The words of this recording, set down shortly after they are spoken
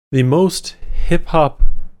The most hip hop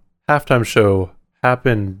halftime show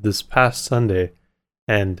happened this past Sunday,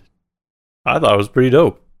 and I thought it was pretty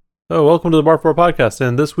dope. So, welcome to the Bar 4 podcast.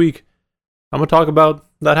 And this week, I'm going to talk about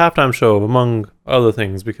that halftime show, among other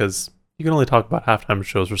things, because you can only talk about halftime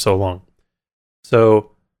shows for so long.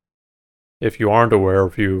 So, if you aren't aware, or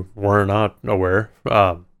if you were not aware,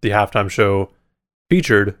 the halftime show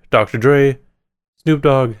featured Dr. Dre, Snoop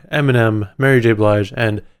Dogg, Eminem, Mary J. Blige,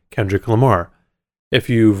 and Kendrick Lamar. If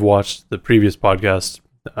you've watched the previous podcast,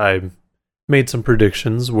 I made some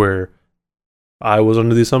predictions where I was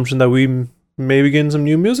under the assumption that we may be getting some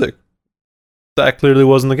new music. That clearly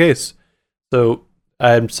wasn't the case. So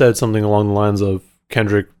I had said something along the lines of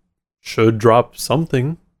Kendrick should drop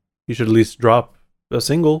something. He should at least drop a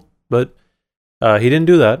single, but he didn't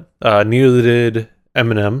do that. Neither did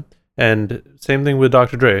Eminem, and same thing with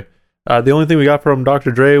Dr. Dre. The only thing we got from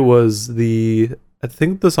Dr. Dre was I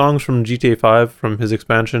think the songs from GTA 5 from his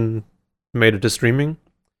expansion made it to streaming.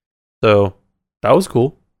 So that was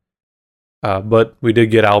cool. But we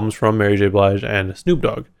did get albums from Mary J. Blige and Snoop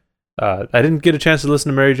Dogg. I didn't get a chance to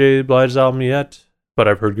listen to Mary J. Blige's album yet, but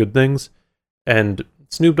I've heard good things. And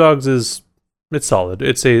Snoop Dogg's it's solid.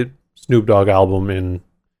 It's a Snoop Dogg album in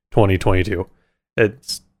 2022.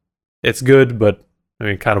 It's good, but I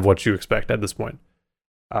mean, kind of what you expect at this point.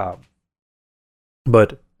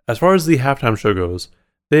 But as far as the halftime show goes,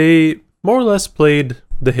 they more or less played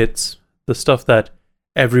the hits, the stuff that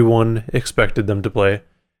everyone expected them to play,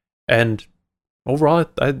 and overall,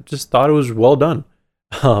 I just thought it was well done.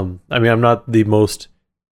 I mean, I'm not the most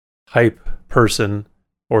hype person,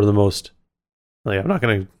 or the most, I'm not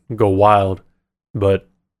gonna go wild, but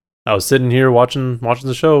I was sitting here watching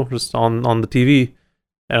the show just on the TV,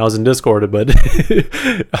 and I was in Discord, but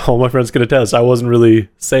all my friends can attest, I wasn't really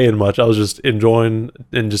saying much. I was just enjoying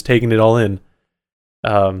and just taking it all in.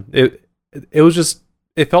 It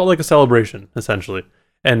felt like a celebration, essentially.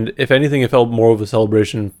 And if anything, it felt more of a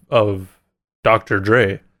celebration of Dr.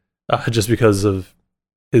 Dre, just because of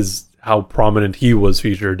how prominent he was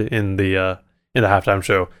featured in the halftime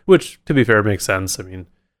show, which, to be fair, makes sense. I mean,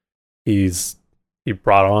 he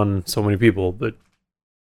brought on so many people, but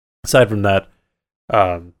aside from that,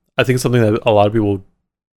 I think something that a lot of people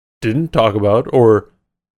didn't talk about, or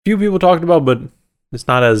few people talked about, but it's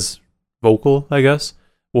not as vocal, I guess,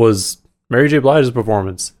 was Mary J. Blige's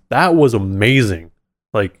performance. That was amazing.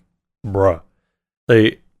 Like, bruh.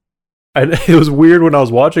 It was weird when I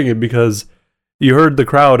was watching it because you heard the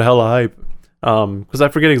crowd hella hype. Because I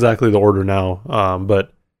forget exactly the order now,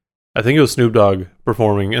 but I think it was Snoop Dogg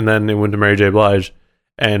performing, and then it went to Mary J. Blige,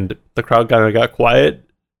 and the crowd kind of got quiet,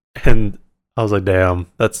 and I was like, damn,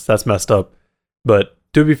 that's messed up. But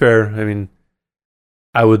to be fair, I mean,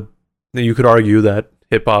 you could argue that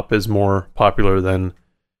hip hop is more popular than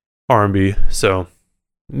R&B, so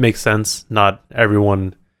it makes sense. Not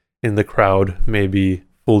everyone in the crowd may be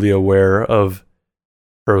fully aware of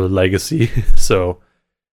her legacy. So,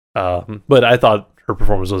 but I thought her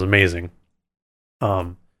performance was amazing.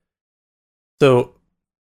 So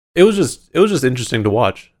it was just interesting to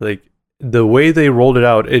watch. Like, the way they rolled it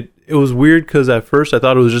out, it was weird because at first I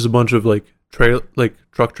thought it was just a bunch of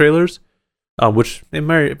truck trailers, which they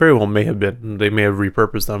very well may have been. They may have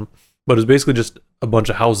repurposed them, but it was basically just a bunch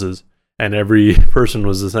of houses, and every person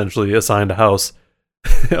was essentially assigned a house.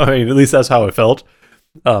 I mean, at least that's how it felt.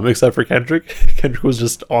 Except for Kendrick. Kendrick was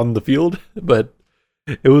just on the field, but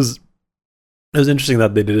it was interesting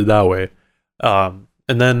that they did it that way. And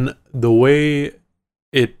then the way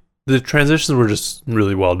the transitions were just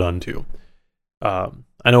really well done too.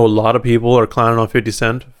 I know a lot of people are clowning on 50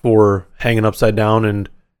 Cent for hanging upside down and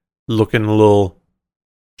looking a little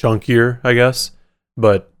chunkier, I guess.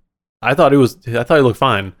 But I thought he looked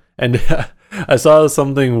fine. And I saw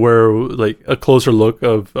something where, like, a closer look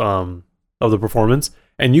of the performance,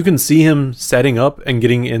 and you can see him setting up and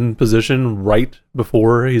getting in position right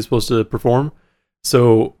before he's supposed to perform.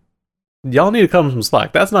 So y'all need to cut him some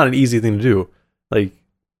slack. That's not an easy thing to do. Like,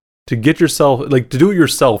 to get yourself, like, to do it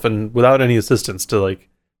yourself and without any assistance, to, like,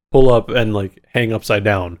 pull up and, like, hang upside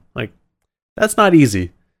down. Like, that's not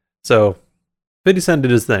easy. So 50 Cent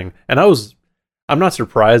did his thing. And I'm not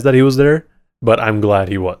surprised that he was there, but I'm glad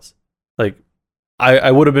he was. Like,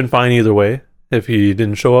 I would have been fine either way if he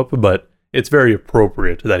didn't show up, but it's very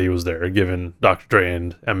appropriate that he was there, given Dr. Dre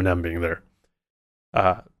and Eminem being there.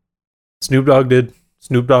 Snoop Dogg did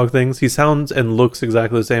Snoop Dogg things. He sounds and looks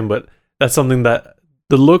exactly the same, but that's something that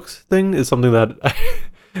the looks thing is something that I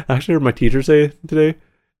actually heard my teacher say today,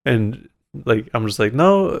 and, like, I'm just like,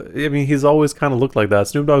 no, I mean, he's always kind of looked like that.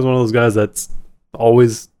 Snoop Dogg's one of those guys that's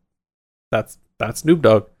always that's Snoop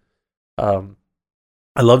Dogg.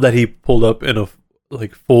 I love that he pulled up in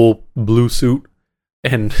like full blue suit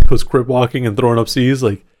and was crip walking and throwing up C's.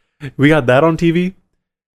 Like, we got that on TV.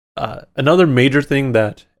 Another major thing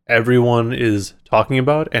that everyone is talking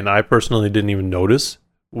about, and I personally didn't even notice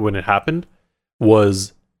when it happened,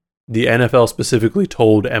 was the NFL specifically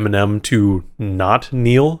told Eminem to not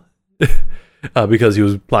kneel because he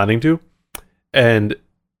was planning to. And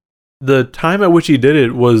the time at which he did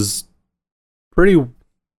it was pretty,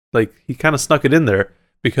 like, he kind of snuck it in there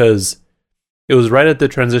because it was right at the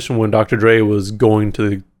transition when Dr. Dre was going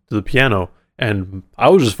to the piano. And I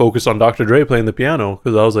was just focused on Dr. Dre playing the piano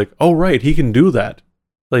because I was like, oh, right, he can do that.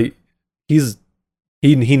 Like, he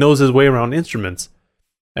knows his way around instruments.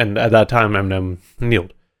 And at that time, Eminem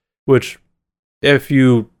kneeled. Which, if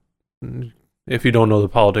you don't know the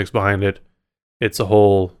politics behind it, it's a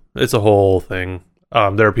whole thing.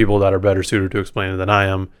 There are people that are better suited to explain it than I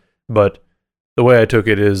am. But the way I took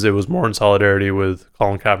it is it was more in solidarity with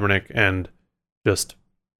Colin Kaepernick and just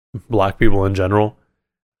black people in general.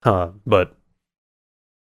 But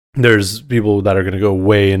there's people that are going to go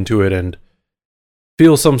way into it and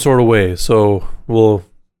feel some sort of way. So we'll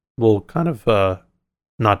kind of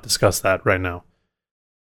not discuss that right now.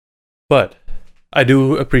 But I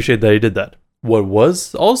do appreciate that he did that. What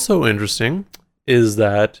was also interesting is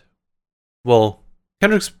that, well,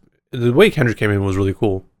 the way Kendrick came in was really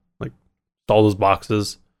cool. Like, all those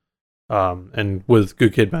boxes, and with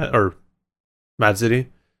Good Kid, Mad City,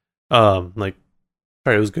 like,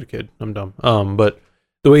 sorry, it was Good Kid. I'm dumb. But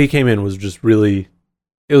the way he came in was just really,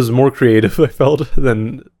 it was more creative, I felt,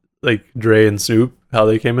 than like Dre and Snoop, how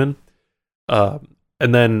they came in. And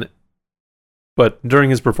then, but during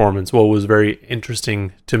his performance, what was very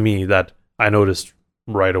interesting to me that I noticed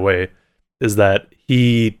right away is that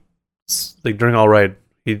he, like, during All Right,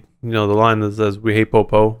 he, the line that says, "We hate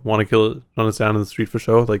Popo, want to kill it, run us down in the street for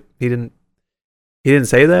show." Like, he didn't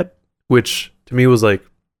say that, which to me was like,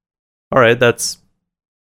 all right, that's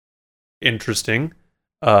interesting.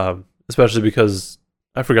 Especially because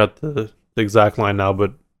I forgot the exact line now,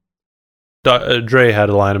 but Dre had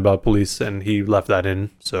a line about police and he left that in.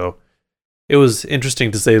 So it was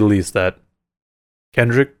interesting to say the least that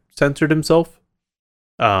Kendrick censored himself.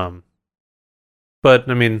 But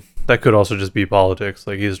I mean, that could also just be politics.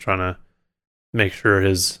 Like, he's trying to make sure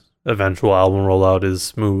his eventual album rollout is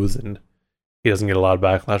smooth and he doesn't get a lot of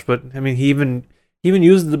backlash. But I mean, he even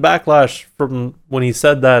used the backlash from when he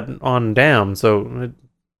said that on Damn. So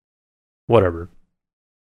whatever.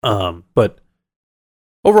 But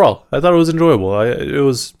overall, I thought it was enjoyable. It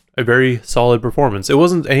was a very solid performance. It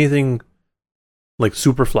wasn't anything like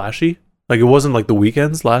super flashy. Like, it wasn't like the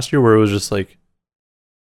Weeknd's last year where it was just like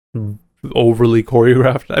overly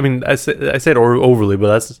choreographed. I mean, I said overly,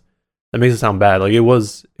 but that makes it sound bad. Like, it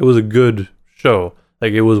was a good show.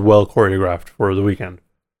 Like, it was well choreographed for the Weeknd.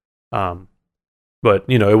 But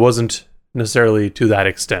it wasn't necessarily to that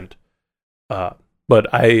extent.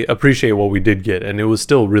 But I appreciate what we did get, and it was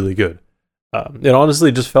still really good. It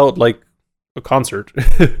honestly just felt like a concert,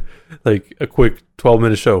 like a quick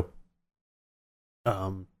 12-minute show.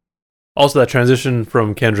 Also, that transition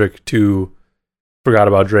from Kendrick to Forgot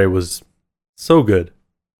About Dre was so good.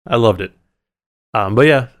 I loved it. But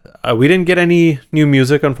yeah, we didn't get any new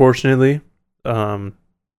music, unfortunately.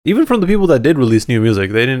 Even from the people that did release new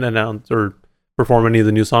music, they didn't announce or perform any of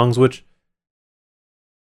the new songs, which,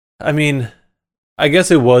 I mean, I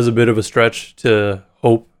guess it was a bit of a stretch to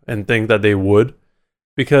hope and think that they would,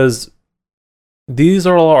 because these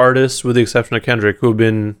are all artists, with the exception of Kendrick, who have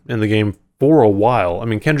been in the game for a while. I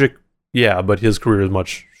mean, Kendrick, yeah, but his career is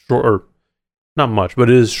much shorter. Not much, but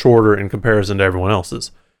it is shorter in comparison to everyone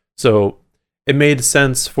else's. So it made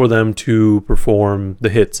sense for them to perform the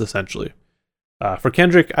hits, essentially. For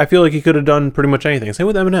Kendrick, I feel like he could have done pretty much anything. Same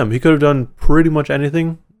with Eminem. He could have done pretty much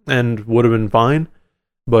anything and would have been fine.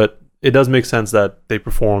 But it does make sense that they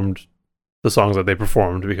performed the songs that they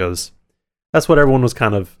performed, because that's what everyone was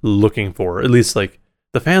kind of looking for. At least, like,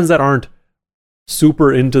 the fans that aren't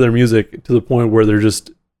super into their music to the point where they're just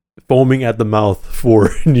foaming at the mouth for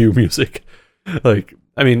new music. Like,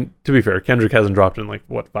 I mean, to be fair, Kendrick hasn't dropped in, like,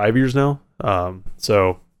 5 years now?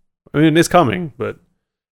 So, I mean, it's coming. But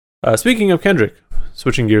speaking of Kendrick,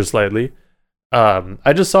 switching gears slightly,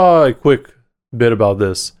 I just saw a quick bit about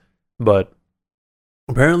this, but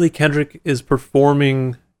apparently Kendrick is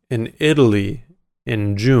performing in Italy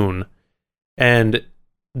in June, and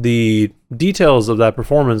the details of that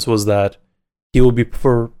performance was that he will be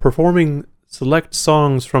performing select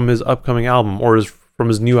songs from his upcoming album, or from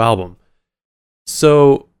his new album.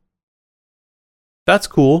 So that's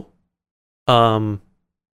cool.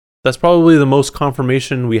 That's probably the most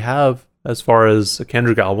confirmation we have as far as a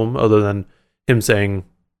Kendrick album, other than him saying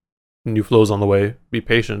new flows on the way. Be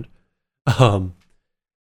patient. Um,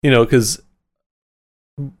 because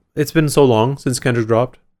it's been so long since Kendrick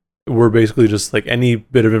dropped. We're basically just like any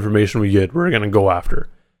bit of information we get, we're gonna go after.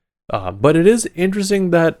 But it is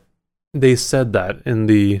interesting that they said that in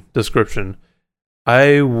the description.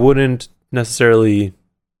 I wouldn't necessarily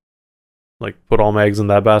like put all my eggs in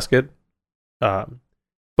that basket.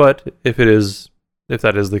 But if that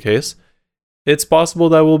is the case, it's possible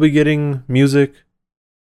that we'll be getting music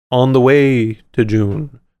on the way to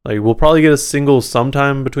June. Like we'll probably get a single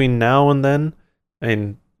sometime between now and then. I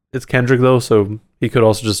mean, it's Kendrick though, so he could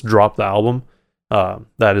also just drop the album.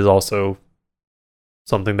 That is also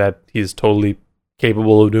something that he's totally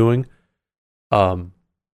capable of doing. But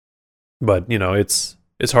it's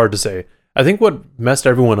hard to say. I think what messed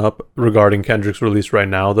everyone up regarding Kendrick's release right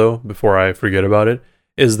now, though, before I forget about it,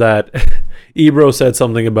 is that Ebro said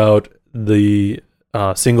something about the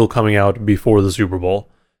single coming out before the Super Bowl.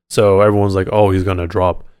 So everyone's like, "Oh, he's gonna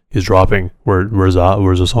drop. He's dropping. Where's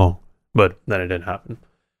the song?" But then it didn't happen.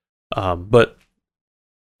 But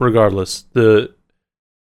regardless, the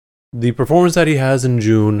performance that he has in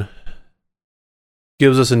June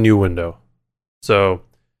gives us a new window. So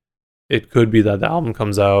it could be that the album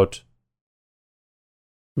comes out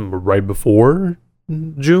right before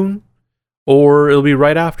June, or it'll be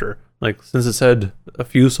right after. Like, since it said a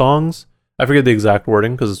few songs, I forget the exact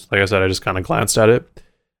wording because, like I said, I just kind of glanced at it.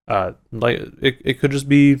 Like it could just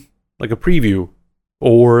be like a preview,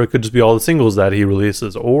 or it could just be all the singles that he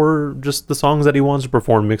releases, or just the songs that he wants to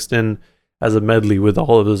perform mixed in as a medley with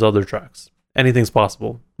all of his other tracks. Anything's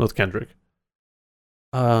possible with Kendrick.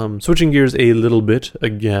 Switching gears a little bit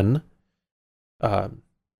again. Kanye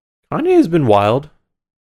has been wild.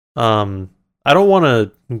 I don't want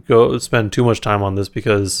to go spend too much time on this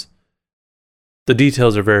because the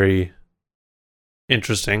details are very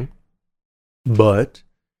interesting. But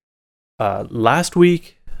last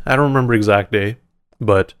week, I don't remember exact day,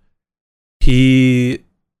 but he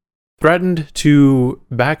threatened to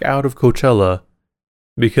back out of Coachella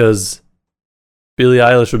because Billie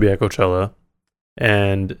Eilish would be at Coachella,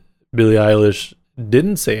 and Billie Eilish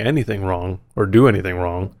didn't say anything wrong or do anything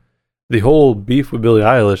wrong. The whole beef with Billie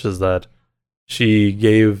Eilish is that she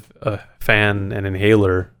gave a fan an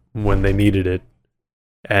inhaler when they needed it,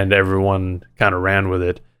 and everyone kind of ran with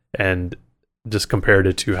it and just compared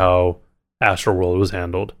it to how Astroworld was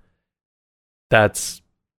handled. That's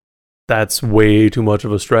way too much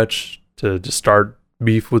of a stretch to just start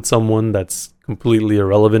beef with someone that's completely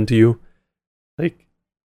irrelevant to you. Like,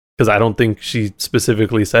 because I don't think she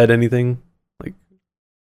specifically said anything.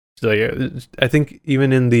 I think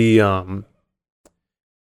even in the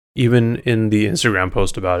Instagram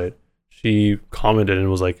post about it, she commented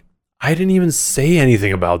and was like, "I didn't even say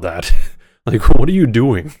anything about that. Like, what are you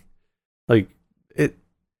doing?" Like, it.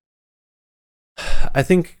 I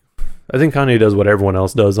think Kanye does what everyone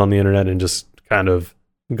else does on the internet and just kind of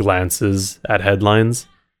glances at headlines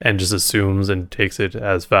and just assumes and takes it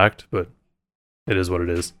as fact, but it is what it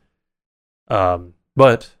is.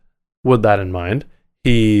 But with that in mind,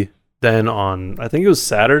 he then on, I think it was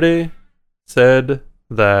Saturday, said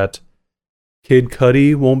that Kid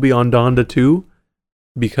Cudi won't be on Donda 2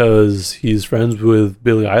 because he's friends with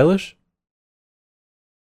Billie Eilish.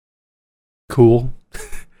 Cool.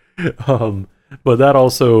 But that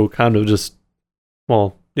also kind of just,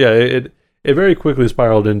 well, yeah, it very quickly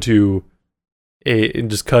spiraled into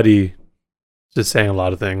just Cudi just saying a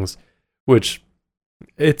lot of things, which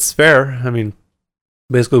it's fair. I mean,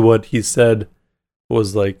 basically what he said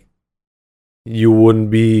was like, you wouldn't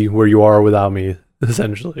be where you are without me,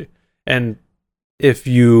 essentially. And if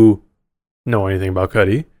you know anything about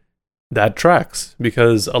Cudi, that tracks,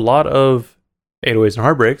 because a lot of 808s and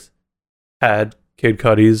Heartbreaks had Kid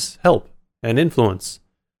Cudi's help and influence,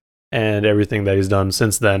 and everything that he's done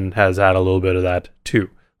since then has had a little bit of that too.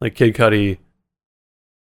 Like, Kid Cudi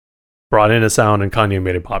brought in a sound and Kanye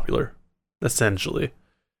made it popular, essentially.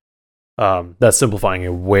 That's simplifying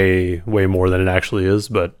it way, way more than it actually is,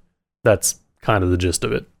 but that's kind of the gist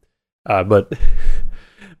of it. But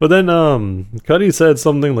then Cudi said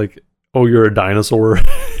something like, "Oh, you're a dinosaur,"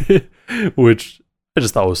 which I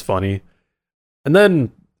just thought was funny. And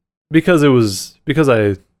then because I was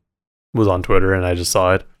on Twitter and I just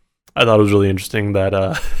saw it, I thought it was really interesting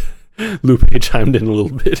that Lupe chimed in a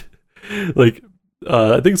little bit. Like,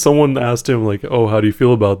 I think someone asked him like, "Oh, how do you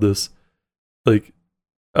feel about this?" Like,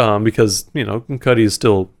 because Cudi is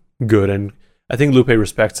still good, and I think Lupe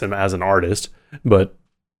respects him as an artist, but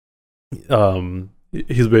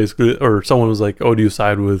he's basically, or someone was like, "Oh, do you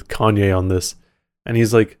side with Kanye on this?" And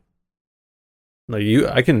he's like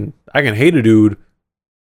I can hate a dude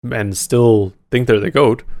and still think they're the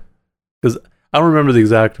GOAT. Because I don't remember the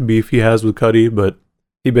exact beef he has with Cudi, but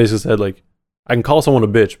he basically said, like, I can call someone a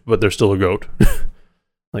bitch, but they're still a goat.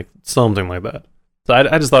 Like, something like that. So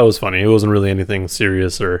I just thought it was funny. It wasn't really anything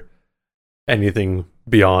serious or anything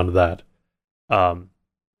beyond that. And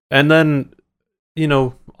then,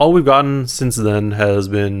 all we've gotten since then has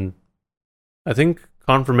been, I think,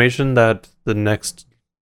 confirmation that the next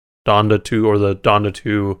Donda 2 or the Donda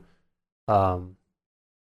 2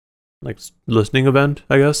 listening event,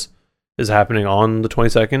 I guess, is happening on the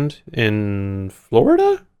 22nd in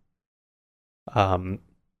Florida.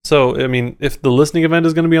 So, I mean, if the listening event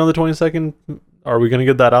is going to be on the 22nd, are we going to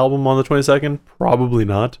get that album on the 22nd? Probably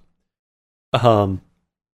not.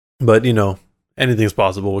 But, anything's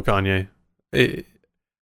possible with Kanye.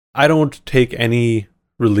 I don't take any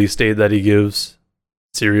release date that he gives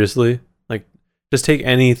seriously. Like, just take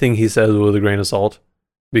anything he says with a grain of salt,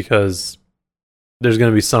 because there's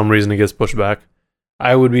going to be some reason it gets pushed back.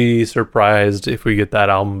 I would be surprised if we get that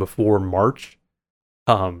album before March.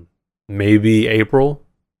 Maybe April,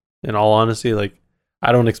 in all honesty. Like,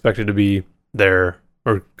 I don't expect it to be there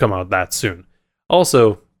or come out that soon.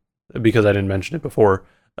 Also, because I didn't mention it before,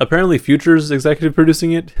 apparently Future's executive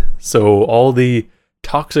producing it, so all the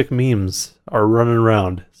toxic memes are running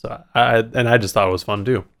around. So I just thought it was fun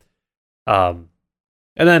too. And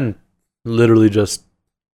then literally just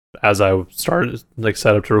as I started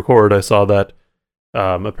set up to record, I saw that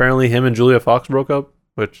apparently him and Julia Fox broke up,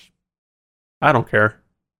 which I don't care.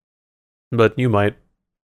 But you might.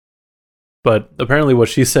 But apparently what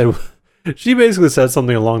she said, she basically said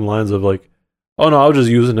something along the lines of like, oh no, I was just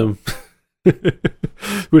using him.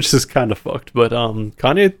 Which is kind of fucked. But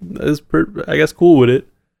Kanye is, I guess, cool with it.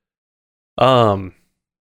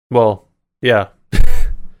 Well, yeah.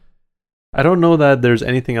 I don't know that there's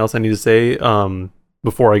anything else I need to say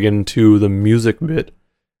before I get into the music bit.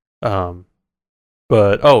 But,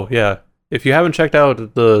 oh, yeah. If you haven't checked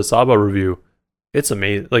out the Saba review, it's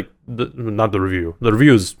amazing. Like, not the review. The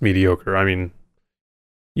review is mediocre. I mean,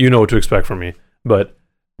 you know what to expect from me. But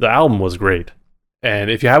the album was great.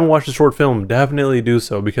 And if you haven't watched the short film, definitely do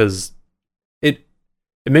so, because it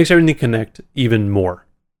makes everything connect even more.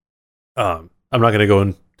 I'm not going to go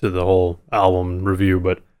into the whole album review,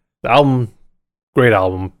 but the album, great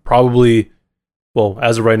album. Probably, well,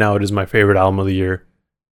 as of right now, it is my favorite album of the year.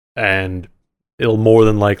 And it'll more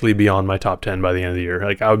than likely be on my top 10 by the end of the year.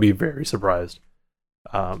 Like, I would be very surprised.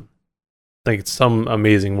 I think some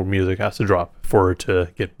amazing music has to drop for it to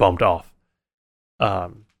get bumped off.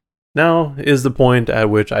 Now is the point at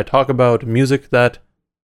which I talk about music that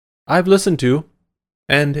I've listened to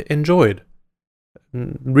and enjoyed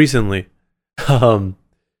recently.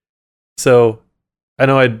 So I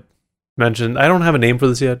know I mentioned I don't have a name for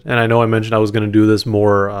this yet, and I know I mentioned I was going to do this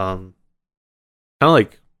more kind of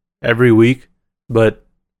like every week, but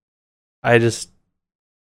I just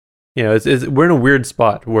we're in a weird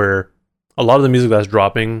spot where a lot of the music that's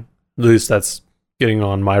dropping, at least that's getting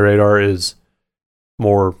on my radar, is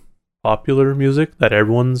more popular music that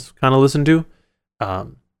everyone's kind of listened to.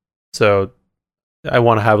 So I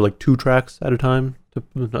want to have like 2 tracks at a time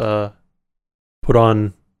to put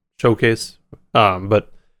on showcase.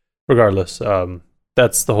 But regardless,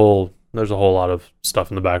 there's a whole lot of stuff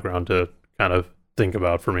in the background to kind of think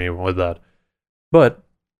about for me with that. But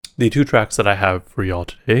the 2 tracks that I have for y'all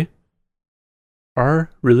today are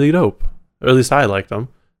really dope. Or at least I like them.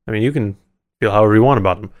 I mean, you can feel however you want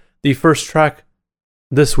about them. The first track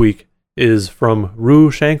this week is from Rue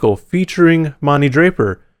Shankle featuring Monty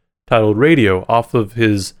Draper, titled Radio, off of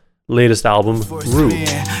his latest album, Rue.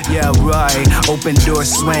 Yeah, right. Open door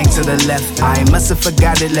swing to the left. I must have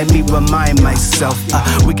forgot it. Let me remind myself.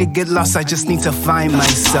 We could get lost. I just need to find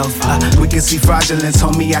myself. We can see fraudulence.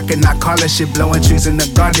 Homie, I cannot call it shit. Blowing trees in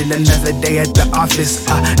the garden. Another day at the office.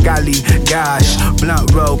 Golly, gosh.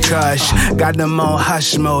 Blunt roll kush. Got them on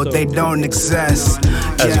hush mode. They don't exist.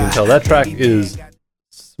 As you can tell, that track is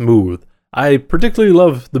smooth. I particularly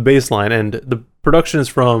love the bass line, and the production is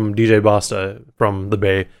from DJ Basta from the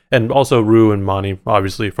Bay, and also Rue and Monty,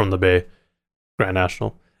 obviously from the Bay, Grand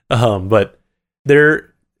National. But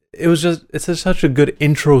it's just such a good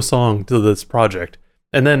intro song to this project.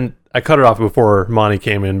 And then I cut it off before Monty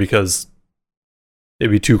came in because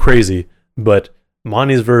it'd be too crazy. But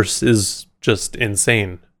Monty's verse is just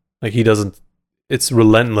insane. Like, it's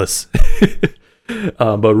relentless.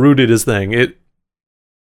 But Rue did his thing.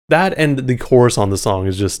 That and the chorus on the song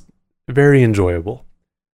is just very enjoyable.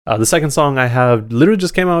 The second song I have literally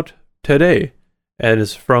just came out today, and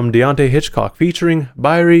is from Deontay Hitchcock featuring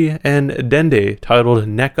Byrie and Dende, titled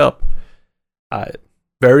Neck Up.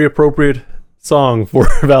 Very appropriate song for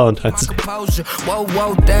Valentine's Day. Whoa,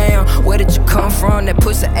 whoa, damn, where did you come from? That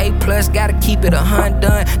pussy A+, gotta keep it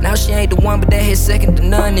 100. Now she ain't the one, but that hit second to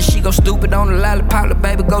none. And she go stupid on the lollipop, the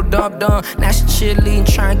baby go dumb. Now she cheerleading,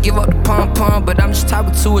 trying to give up the pom-pom. But I'm just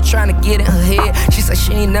talking to her, trying to get in her head. She said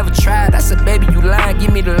she ain't never tried. I said, baby, you lying,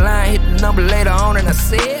 give me the line. Hit the number later on, and I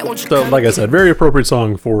said, won't you So, like I said, very appropriate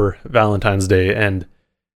song for Valentine's Day. And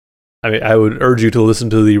I mean, I would urge you to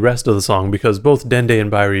listen to the rest of the song because both Dende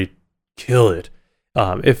and Bairi kill it.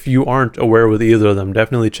 If you aren't aware with either of them,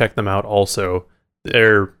 definitely check them out also.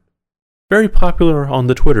 They're very popular on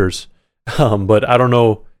the Twitters, but I don't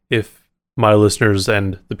know if my listeners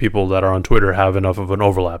and the people that are on Twitter have enough of an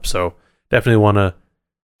overlap, so definitely want to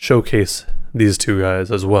showcase these two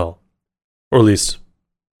guys as well, or at least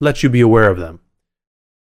let you be aware of them.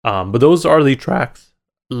 But those are the tracks.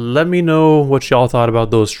 Let me know what y'all thought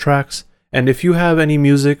about those tracks, and if you have any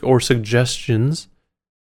music or suggestions,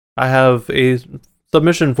 I have a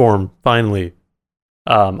submission form, finally.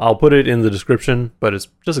 I'll put it in the description, but it's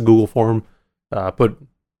just a Google form. Put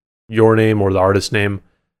your name or the artist name.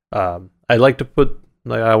 I like to put,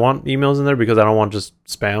 I want emails in there because I don't want just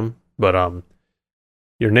spam, but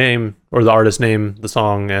your name or the artist name, the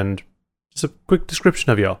song, and just a quick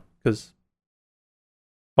description of y'all, because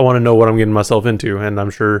I want to know what I'm getting myself into, and I'm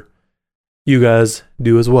sure you guys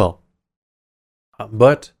do as well.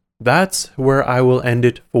 But that's where I will end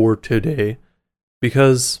it for today,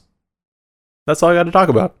 because that's all I got to talk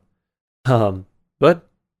about. But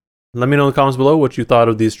let me know in the comments below what you thought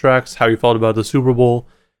of these tracks, how you felt about the Super Bowl,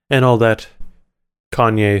 and all that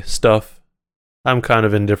Kanye stuff. I'm kind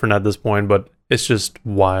of indifferent at this point, but it's just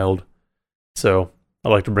wild. So I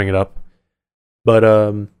like to bring it up. But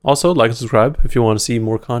also, like and subscribe if you want to see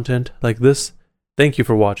more content like this. Thank you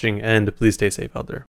for watching, and please stay safe out there.